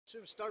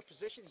to start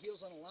position,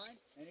 heels on the line,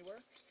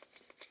 anywhere.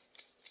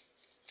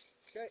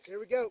 Okay, here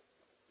we go.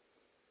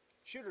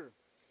 Shooter,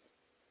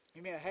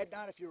 give me a head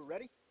nod if you're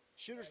ready.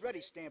 Shooter's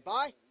ready, stand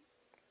by.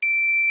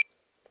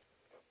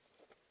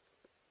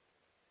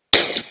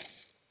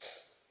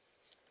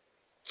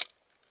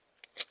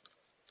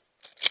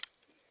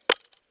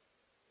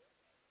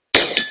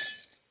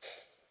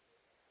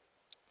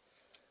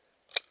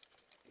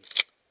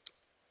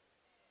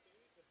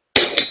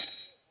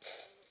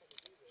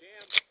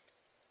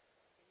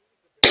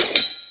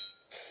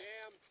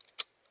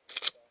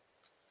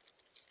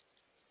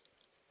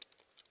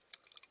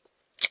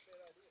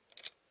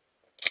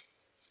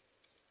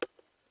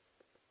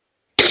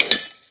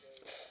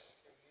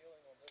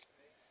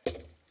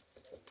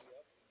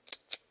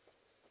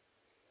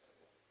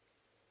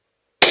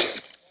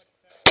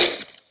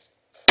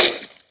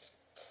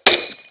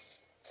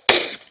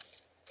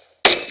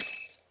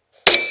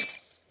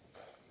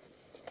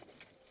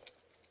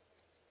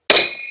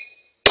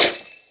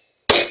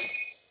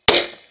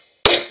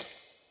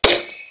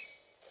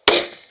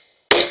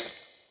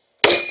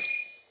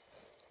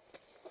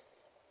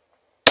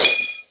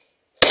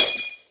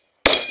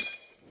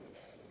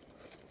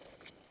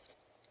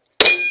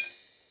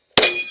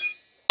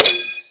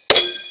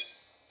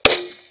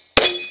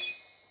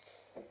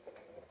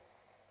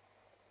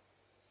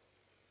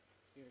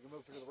 You're going to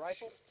move to the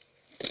rifle.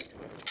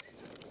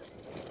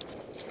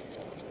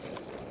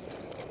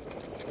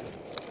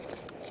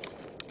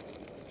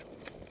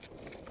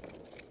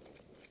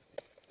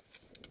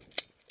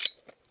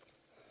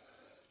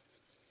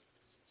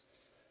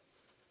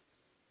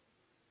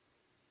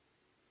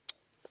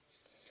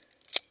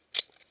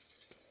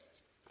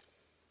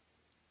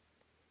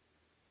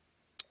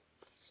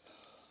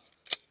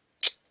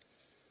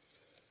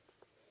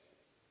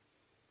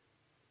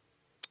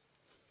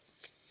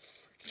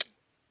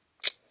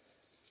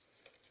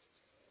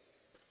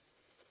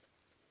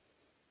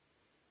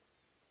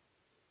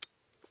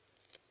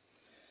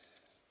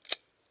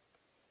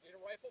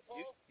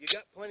 You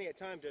got plenty of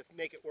time to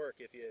make it work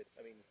if you,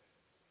 I mean,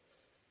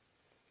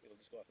 it'll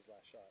just go off his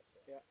last shot.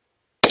 So. Yeah.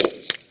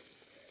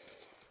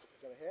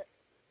 Is that a hit?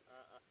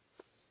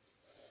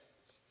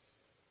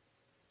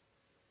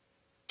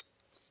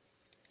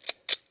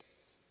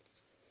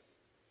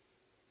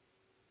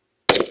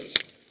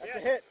 That's a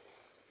hit.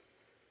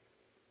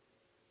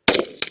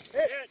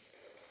 Hit.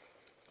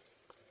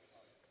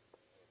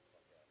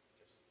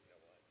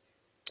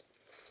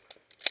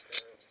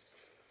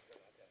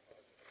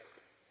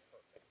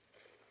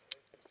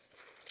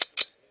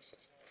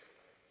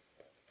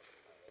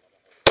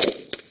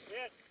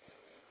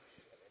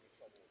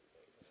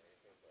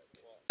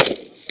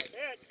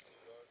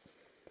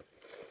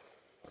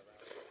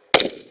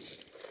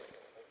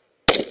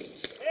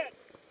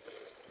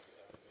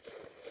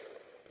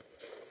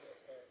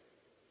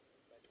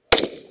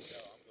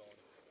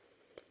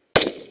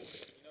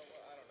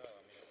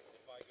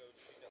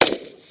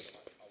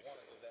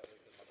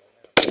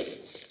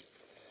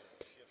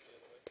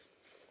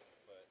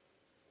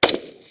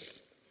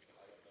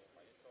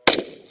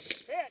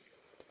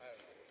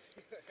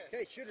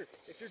 Okay, shooter,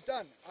 if you're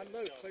done,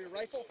 unload, clear your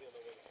rifle.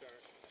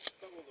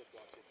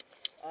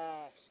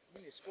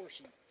 Give me a score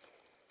sheet.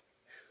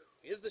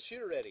 Is the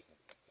shooter ready?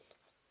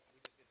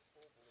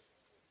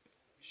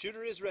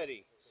 Shooter is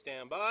ready.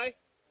 Stand by.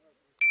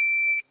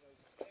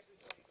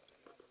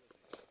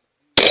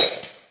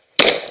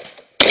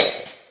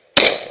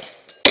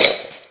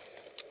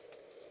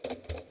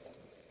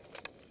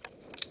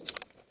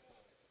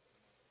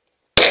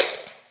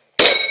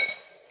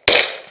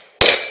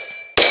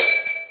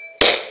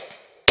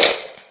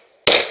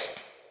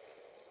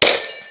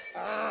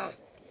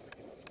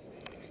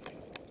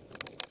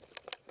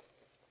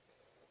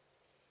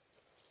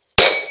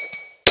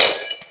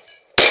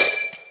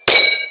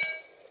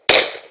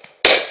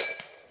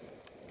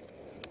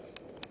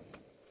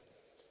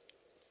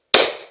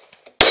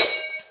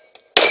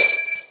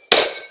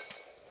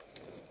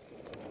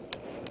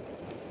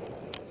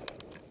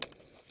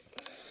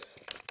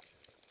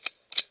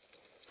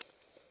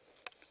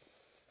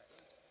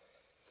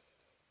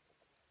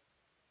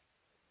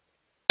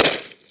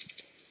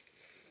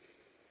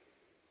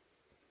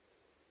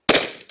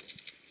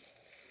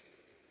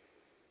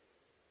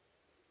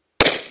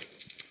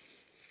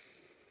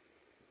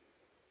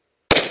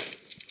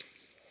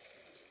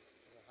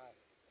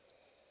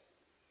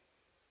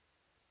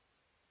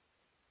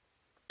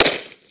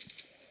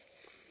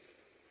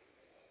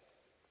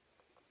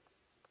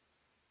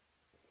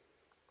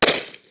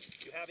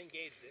 You have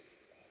engaged it.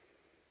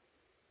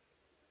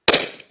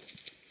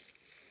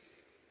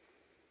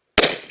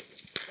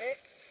 Hit.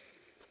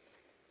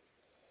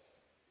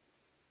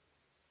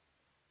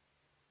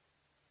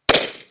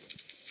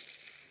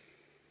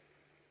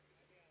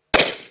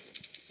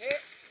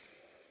 Hit.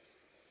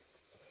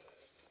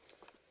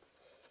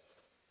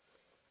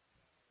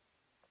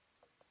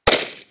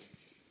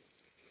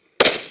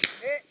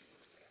 Hit.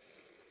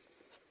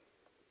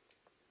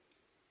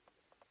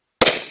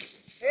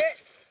 Hit.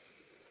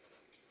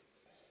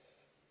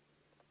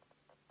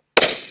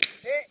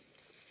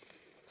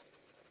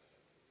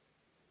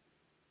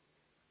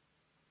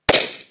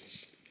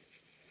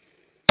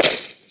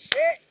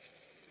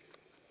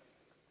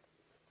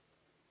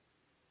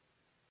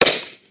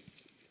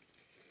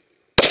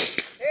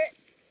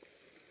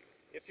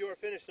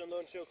 finished, unload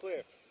and show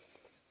clear.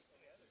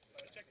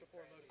 Check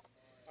before loading.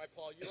 All right,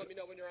 Paul, you let me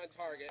know when you're on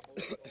target,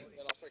 then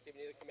I'll start giving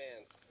you the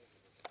commands.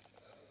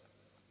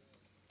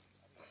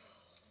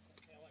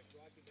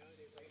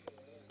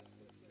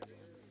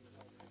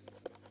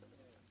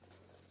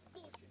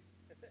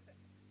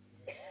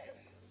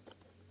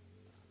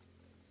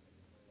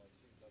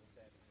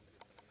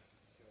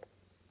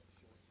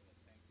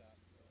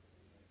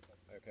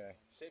 Okay.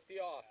 Safety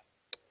off.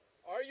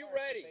 Are you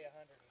ready?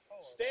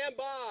 Stand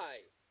by.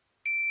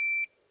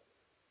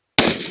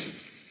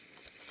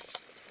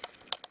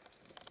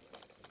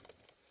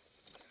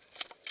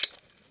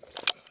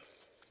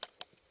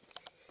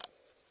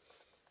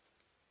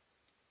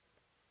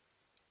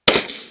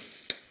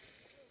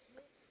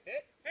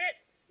 Hit. Hit.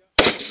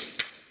 Hit.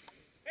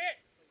 Hit.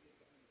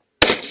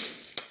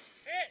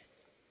 Hit.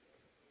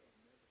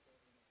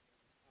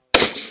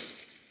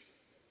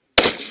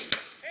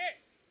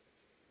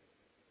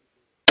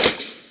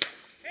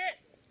 Hit.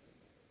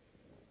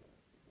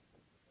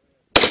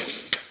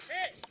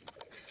 Hit.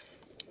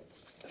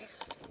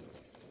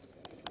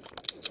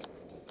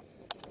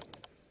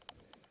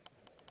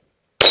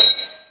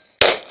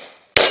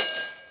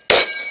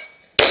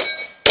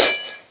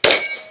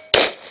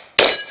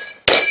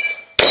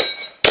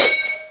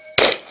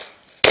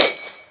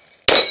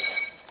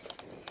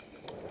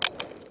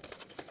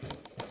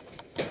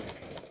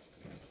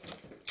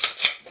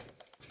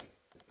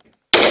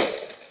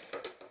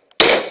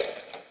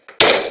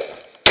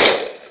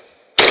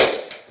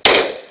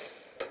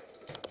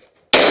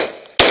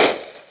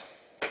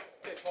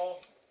 Okay,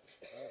 Paul.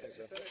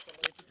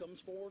 Safety comes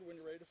forward when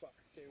you're ready to fire.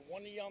 Okay,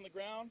 one knee on the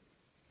ground,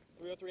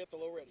 303 at the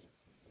low ready.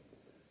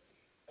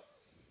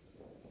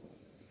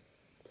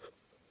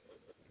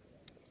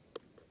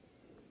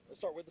 Let's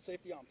start with the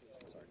safety on,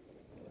 please. Sorry.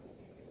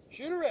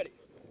 Shooter ready.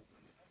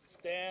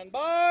 Stand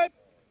by.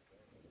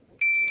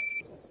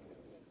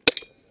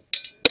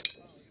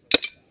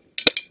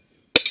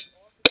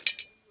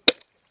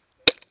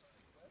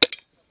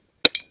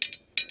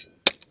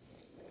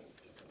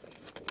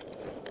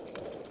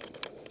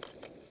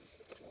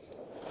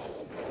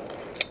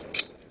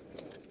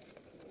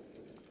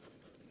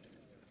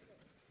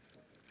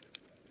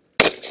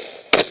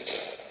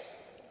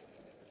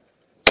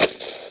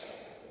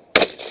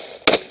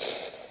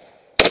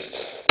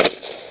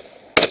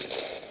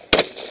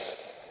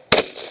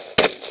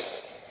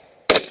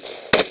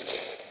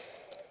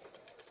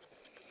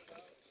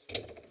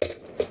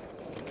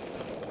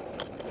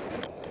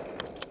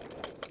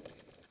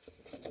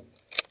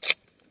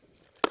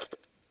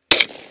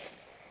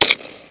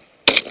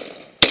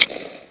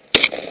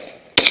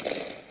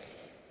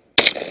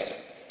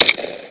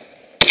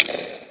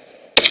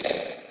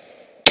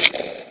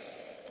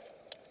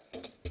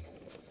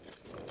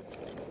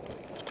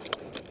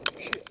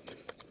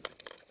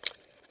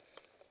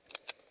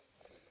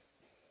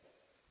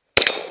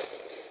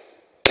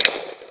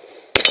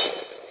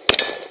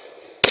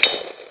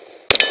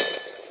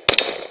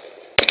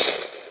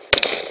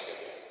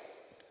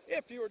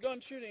 If you are done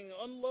shooting,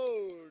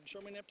 unload.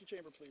 Show me an empty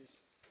chamber, please.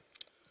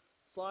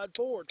 Slide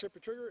forward, trip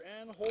your trigger,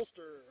 and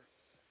holster.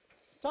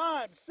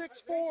 Time,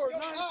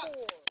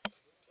 6-4-9-4.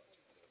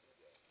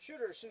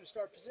 Shooter assumes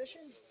start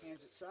position,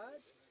 hands at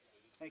side.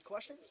 Any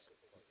questions?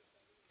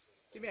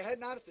 Give me a head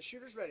nod if the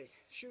shooter's ready.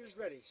 Shooter's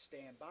ready.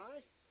 Stand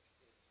by.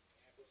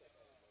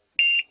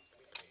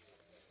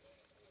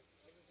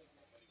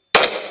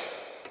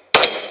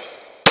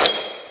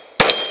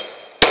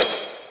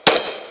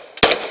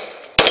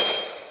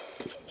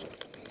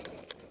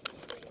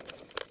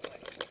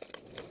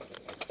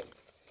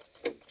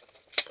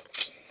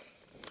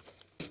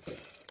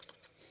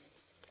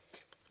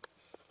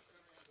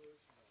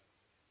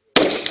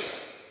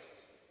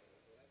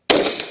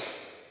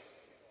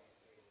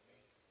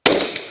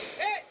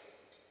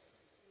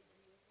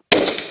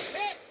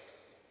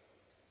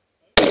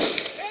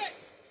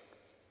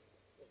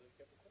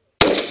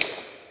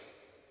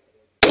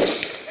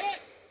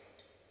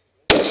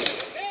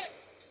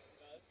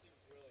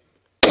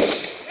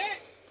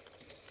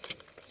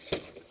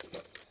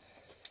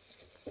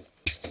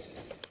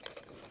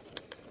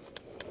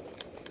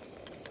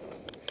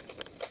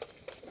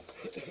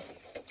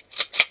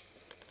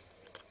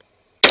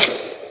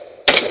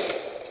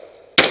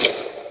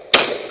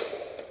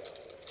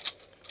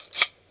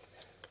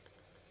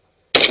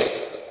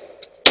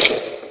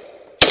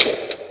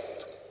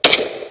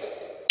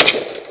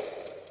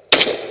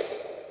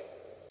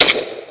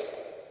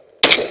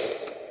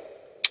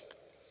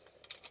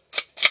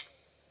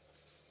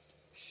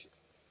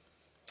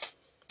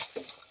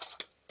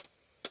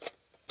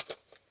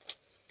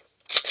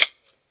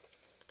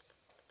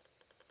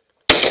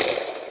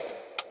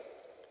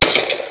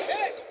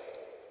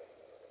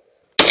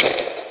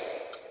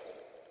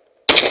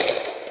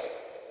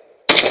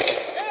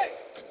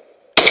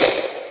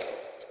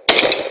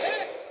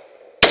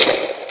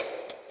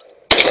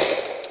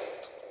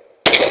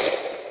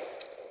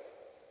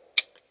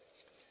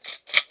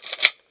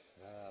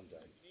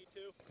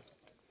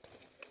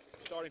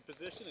 Starting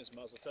position is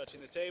muzzle touching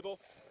the table.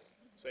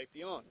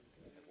 Safety on.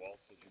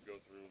 waltz as you go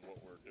through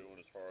what we're doing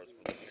as far as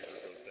when the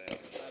shooter goes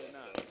down? I did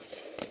not.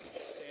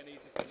 Stand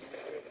easy for me.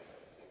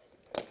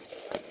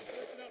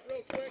 Listen up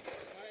real quick.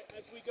 All right,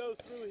 as we go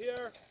through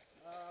here,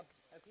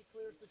 as he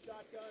clears the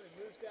shotgun and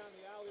moves down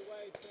the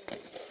alleyway,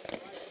 transitions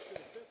from the rifle to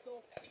the pistol,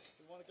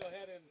 we want to go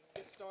ahead and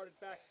get started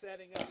back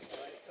setting up.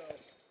 All right, so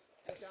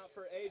look out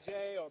for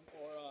AJ or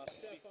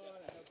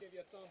Stefan, and they'll give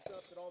you a thumbs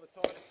up that all the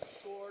targets are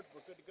scored.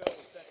 We're good to go.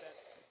 We'll set that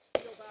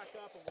steel back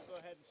up, and we'll go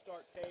ahead and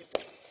start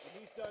taping. When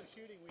he's done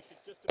shooting, we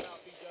should just about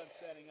be done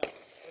setting up.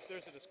 If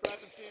there's a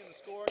discrepancy in the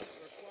scoring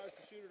that requires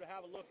the shooter to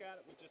have a look at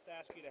it, we just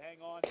ask you to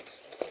hang on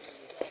until we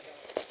resolve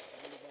that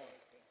and move on.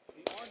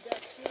 The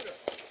on-deck shooter,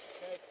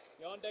 okay?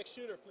 The on-deck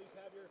shooter, please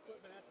have your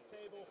equipment at the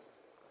table,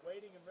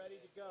 waiting and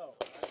ready to go.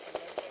 All right, so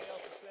everybody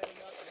else is setting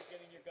up, you're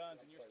getting your guns,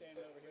 and you're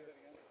standing over here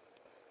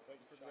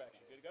waiting for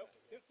direction. Good to go?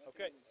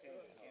 Okay.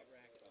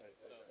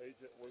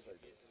 Where's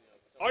AJ?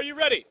 Are you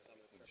ready?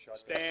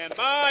 Stand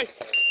by.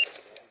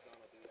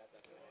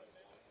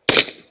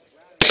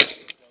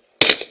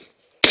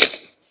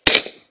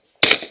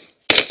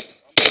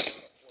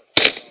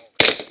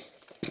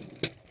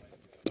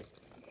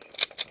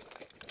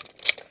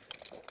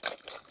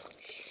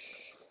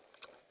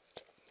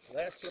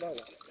 That's what I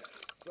want.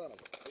 Son of a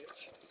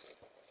bitch.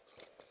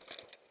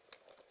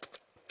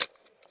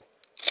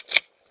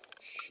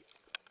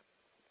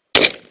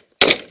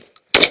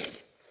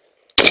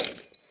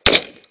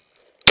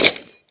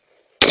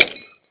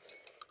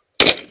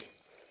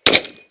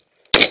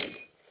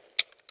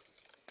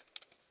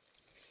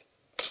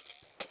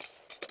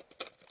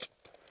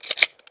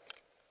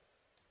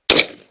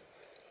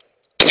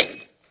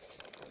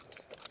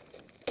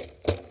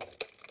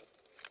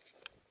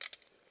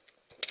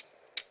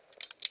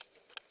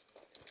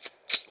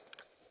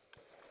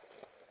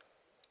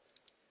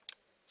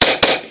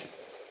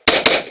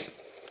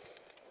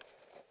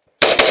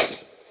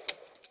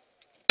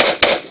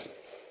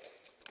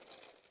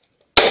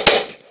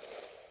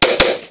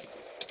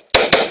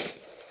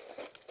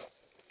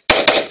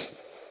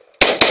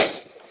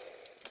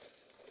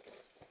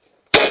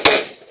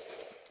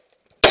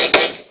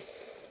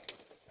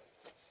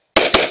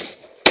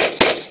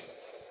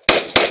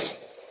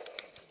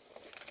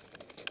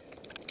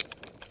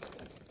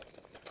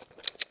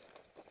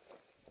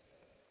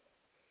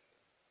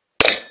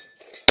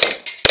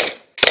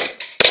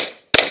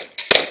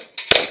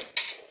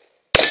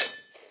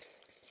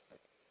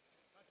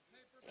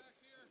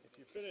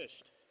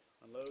 Finished.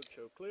 Unload,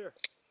 show clear.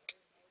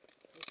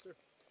 Holster.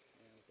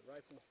 And with the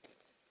rifle.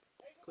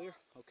 Clear.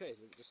 Okay,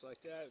 just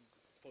like that.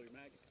 Pull your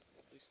mag,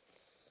 please.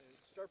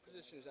 Start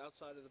position is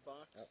outside of the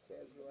box.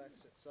 Hands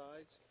relaxed at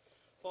sides.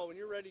 Paul, when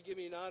you're ready, give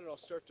me a nod and I'll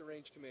start the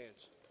range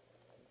commands.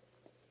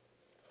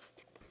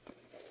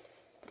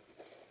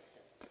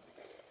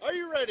 Are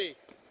you ready?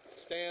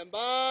 Stand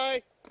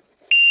by.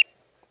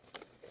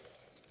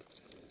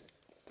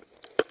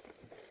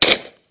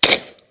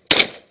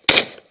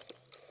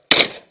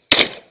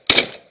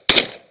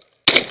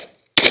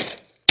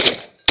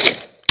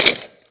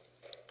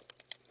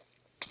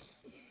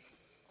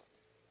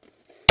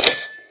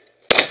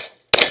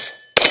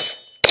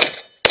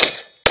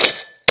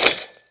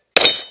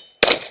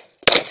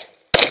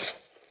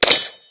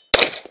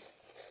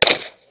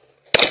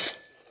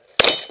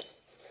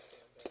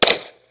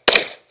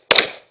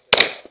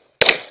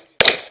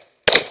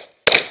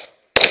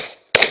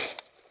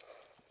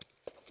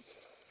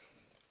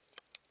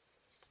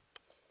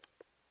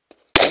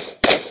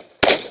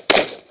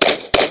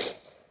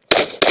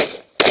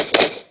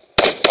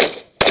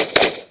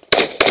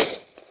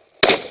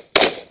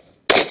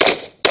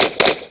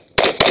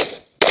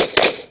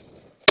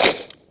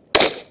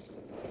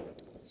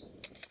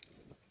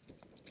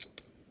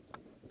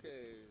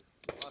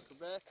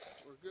 Back.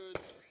 We're good.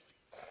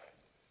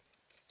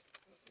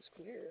 It's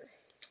clear.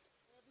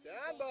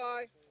 Stand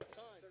by.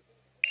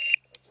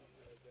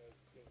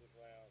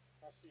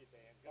 I'll see you,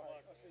 Dan. Good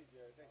luck. I'll see you,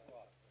 Jerry. Thanks a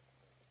lot.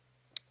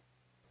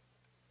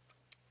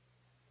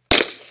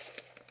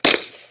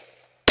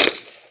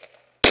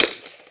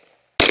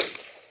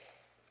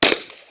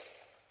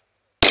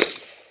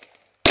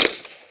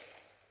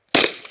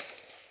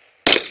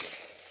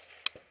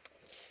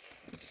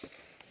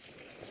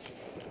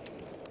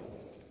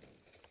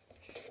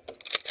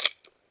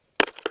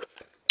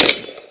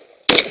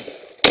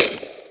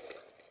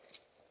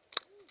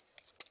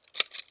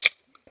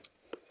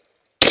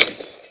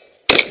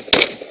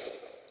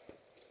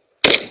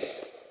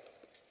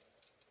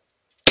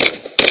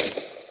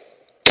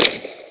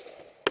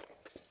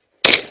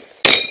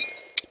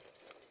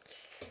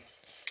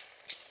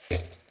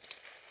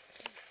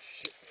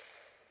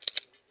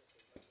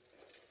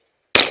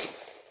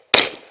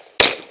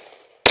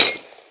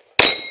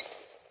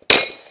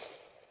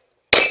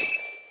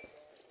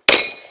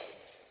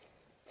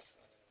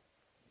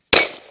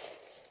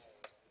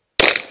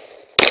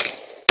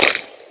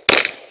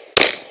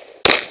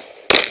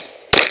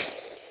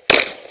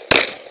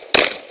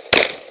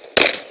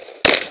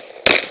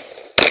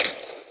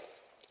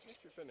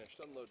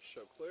 Finished. Unload to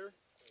show clear.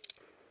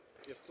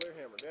 Give clear,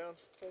 hammer down.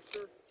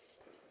 Holster.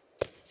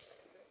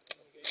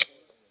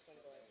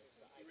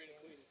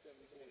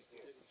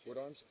 What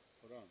arms?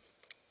 Hold on.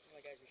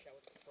 Like guys we shot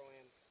with the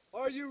pro-am.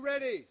 Are you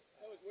ready?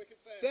 That was wicked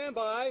fast. Stand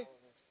by.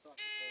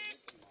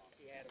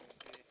 He had him.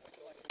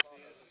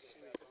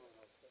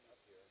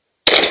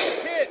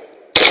 Hit.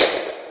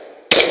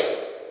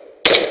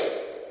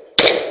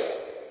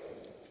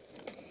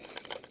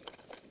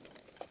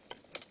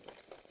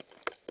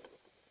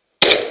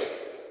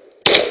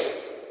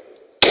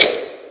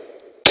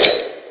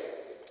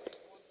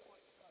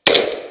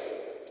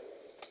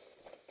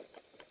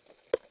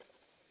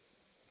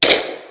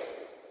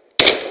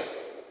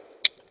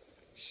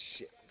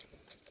 Shit.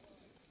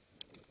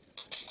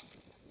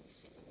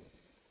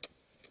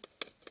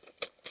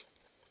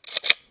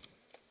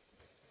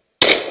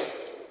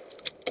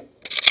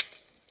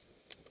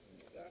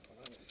 That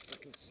one,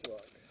 freaking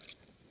slug.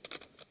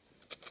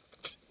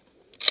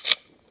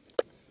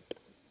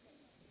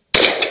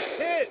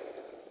 Hit!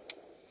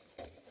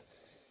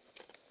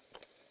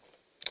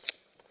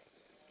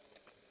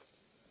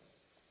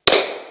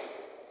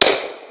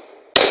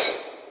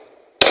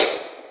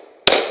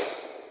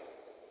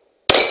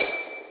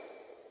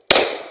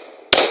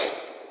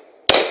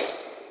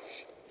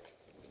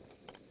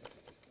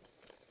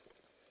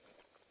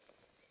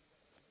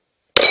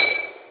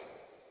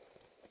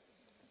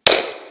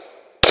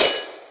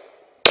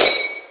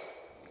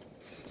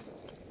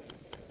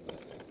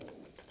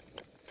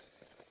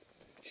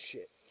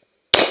 Shit.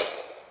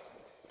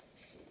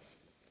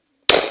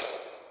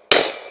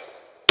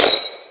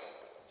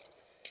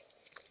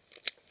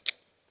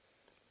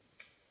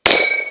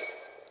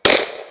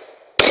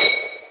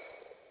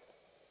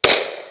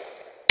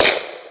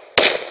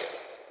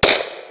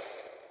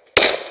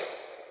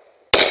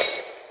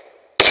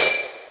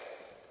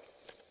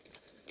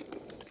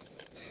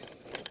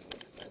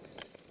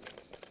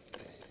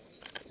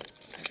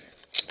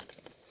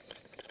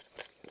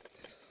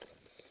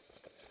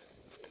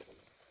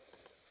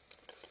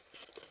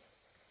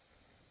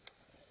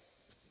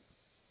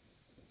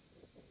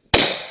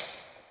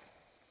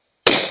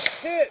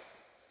 Hit!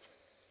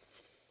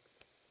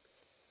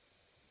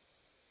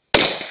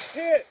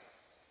 Hit!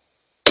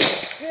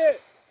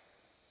 Hit!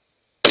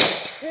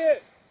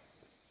 Hit!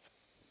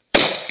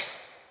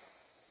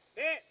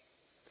 Hit!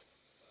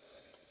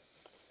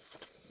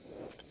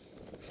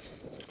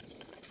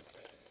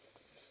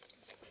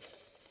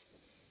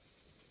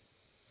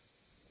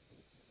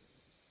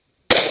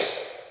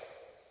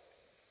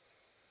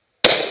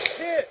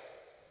 Hit!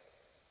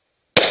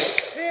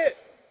 Hit!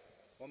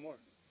 One more.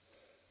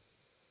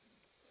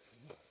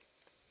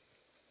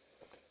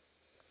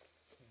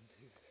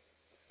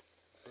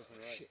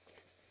 Shit.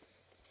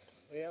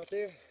 Way out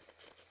there.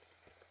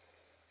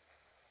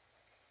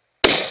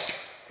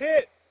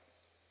 Hit!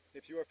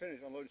 If you are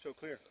finished, unload and show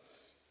clear.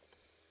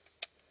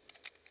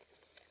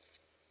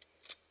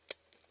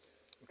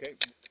 Okay.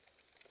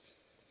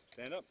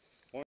 Stand up.